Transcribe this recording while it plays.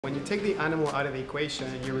When you take the animal out of the equation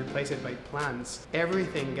and you replace it by plants,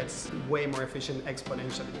 everything gets way more efficient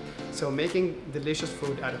exponentially. So making delicious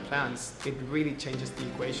food out of plants, it really changes the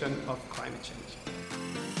equation of climate change.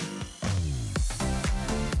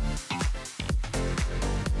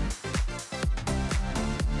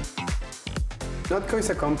 NotCo is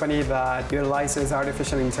a company that utilizes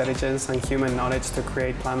artificial intelligence and human knowledge to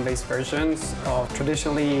create plant-based versions of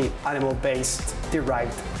traditionally animal-based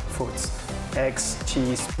derived foods. Eggs,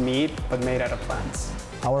 cheese, meat, but made out of plants.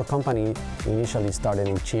 Our company initially started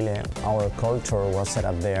in Chile. Our culture was set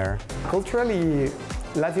up there. Culturally,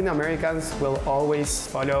 Latin Americans will always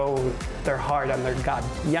follow their heart and their gut.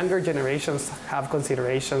 Younger generations have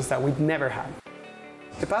considerations that we've never had.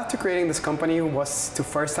 The path to creating this company was to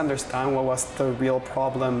first understand what was the real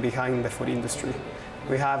problem behind the food industry.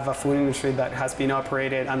 We have a food industry that has been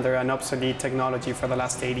operated under an obsolete technology for the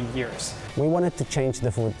last 80 years. We wanted to change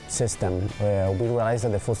the food system. We realized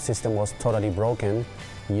that the food system was totally broken.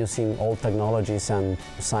 Using old technologies and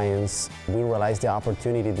science, we realized the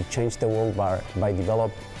opportunity to change the world by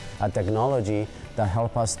develop a technology that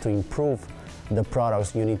help us to improve the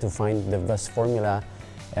products. You need to find the best formula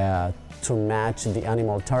to match the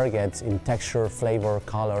animal targets in texture, flavor,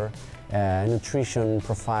 color, nutrition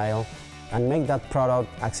profile, and make that product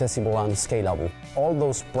accessible and scalable. All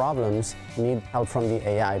those problems need help from the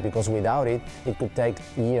AI, because without it, it could take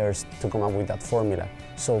years to come up with that formula.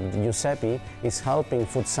 So Giuseppe is helping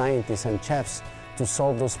food scientists and chefs to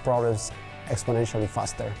solve those problems exponentially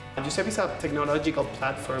faster. Giuseppe is a technological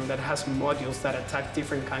platform that has modules that attack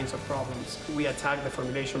different kinds of problems. We attack the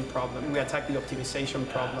formulation problem, we attack the optimization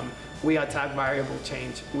problem, we attack variable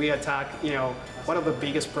change, we attack, one of the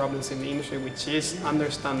biggest problems in the industry, which is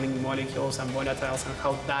understanding molecules and volatiles and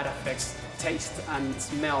how that affects taste and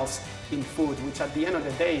smells in food, which at the end of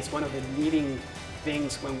the day is one of the leading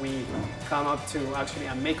things when we come up to actually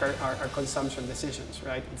make our consumption decisions,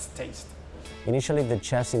 right? It's taste. Initially, the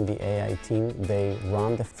chefs in the AI team, they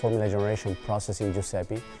run the formula generation process in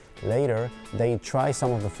Giuseppe. Later, they try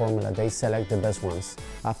some of the formula, they select the best ones.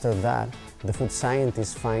 After that, the food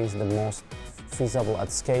scientist finds the most feasible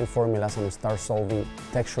at scale formulas and start solving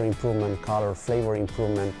texture improvement, color, flavor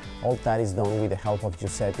improvement. All that is done with the help of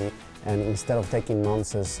Giuseppe, and instead of taking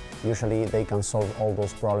months, usually they can solve all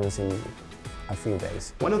those problems in a few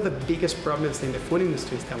days. One of the biggest problems in the food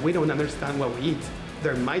industry is that we don't understand what we eat.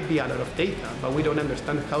 There might be a lot of data, but we don't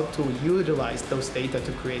understand how to utilize those data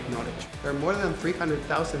to create knowledge. There are more than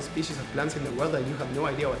 300,000 species of plants in the world that you have no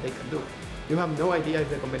idea what they can do. You have no idea if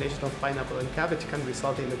the combination of pineapple and cabbage can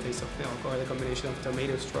result in the taste of milk, or the combination of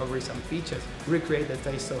tomatoes, strawberries, and peaches recreate the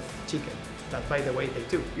taste of chicken. That, by the way, they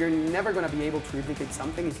do. You're never going to be able to replicate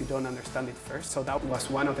something if you don't understand it first. So that was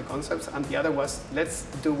one of the concepts. And the other was, let's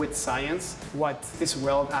do with science what this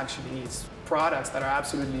world actually needs. Products that are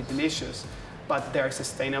absolutely delicious, but they're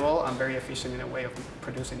sustainable and very efficient in a way of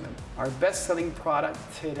producing them. Our best-selling product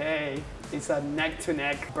today is a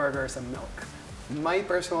neck-to-neck burgers and milk. My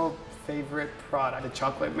personal favorite product, the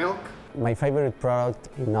chocolate milk. My favorite product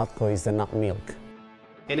in NotCo is the NotMilk.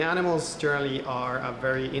 And animals generally are a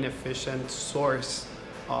very inefficient source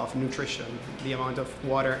of nutrition. The amount of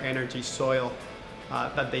water, energy, soil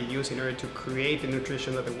that they use in order to create the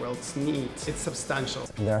nutrition that the world needs, it's substantial.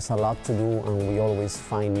 There's a lot to do, and we always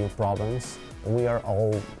find new problems. We are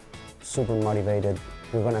all super motivated.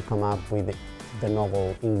 We're going to come up with the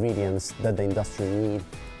novel ingredients that the industry needs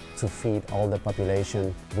to feed all the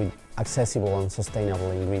population with accessible and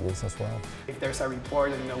sustainable ingredients as well. If there's a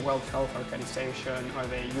report in the World Health Organization or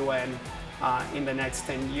the UN in the next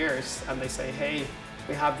 10 years, and they say, hey,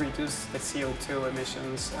 we have reduced the CO2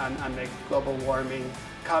 emissions and the global warming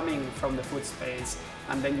coming from the food space,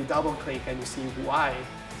 and then you double click and you see why,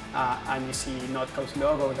 and you see NotCo's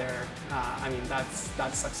logo there, I mean, that's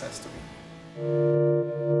success to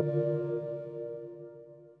me.